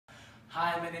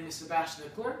Hi, my name is Sebastian the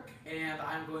Clerk, and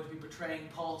I'm going to be portraying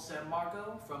Paul San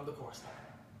Marco from The Chorus Line.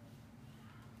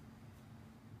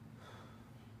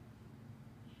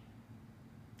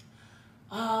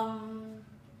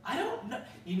 I don't know.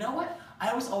 You know what?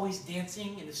 I was always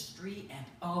dancing in the street, and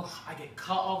I get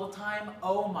caught all the time.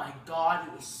 Oh my God,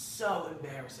 it was so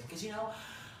embarrassing. Because,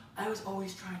 I was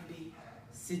always trying to be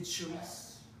Sid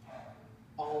Charisse,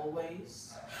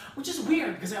 always. Which is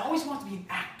weird, because I always wanted to be an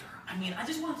actor. I mean, I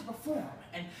just wanted to perform.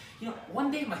 And,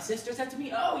 one day my sister said to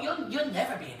me, "Oh, you'll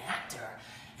never be an actor."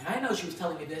 And I know she was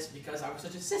telling me this because I was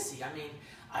such a sissy. I mean,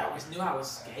 I always knew I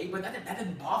was gay, but that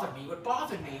didn't bother me. What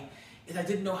bothered me is I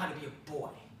didn't know how to be a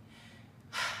boy.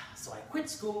 So I quit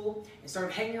school and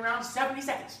started hanging around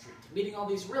 72nd Street, meeting all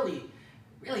these really,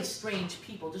 really strange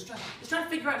people, just trying to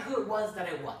figure out who it was that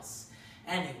I was.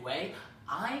 Anyway,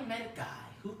 I met a guy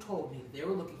who told me that they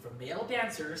were looking for male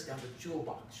dancers down the Jewel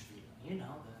Box Street,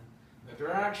 the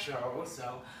drag show.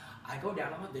 So I go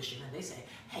down on audition and they say,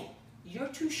 "Hey, you're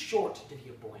too short to be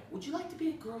a boy. Would you like to be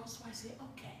a girl?" So I say,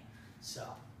 "Okay."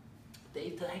 So they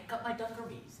cut my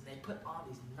dungarees and they put on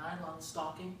these nylon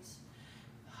stockings,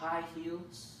 high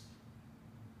heels.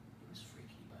 It was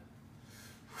freaky, but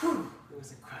whew, it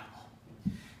was incredible.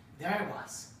 There I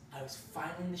was. I was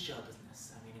finally in the show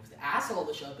business. I mean, it was the asshole of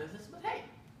the show business, but hey,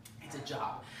 it's a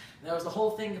job. And there was the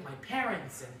whole thing of my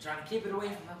parents and trying to keep it away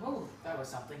from them. Oh, that was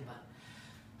something, but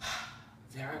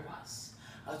there I was.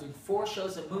 I was doing 4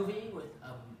 shows a movie with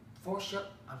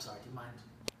I'm sorry, do you mind?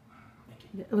 Thank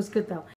you. It was good though.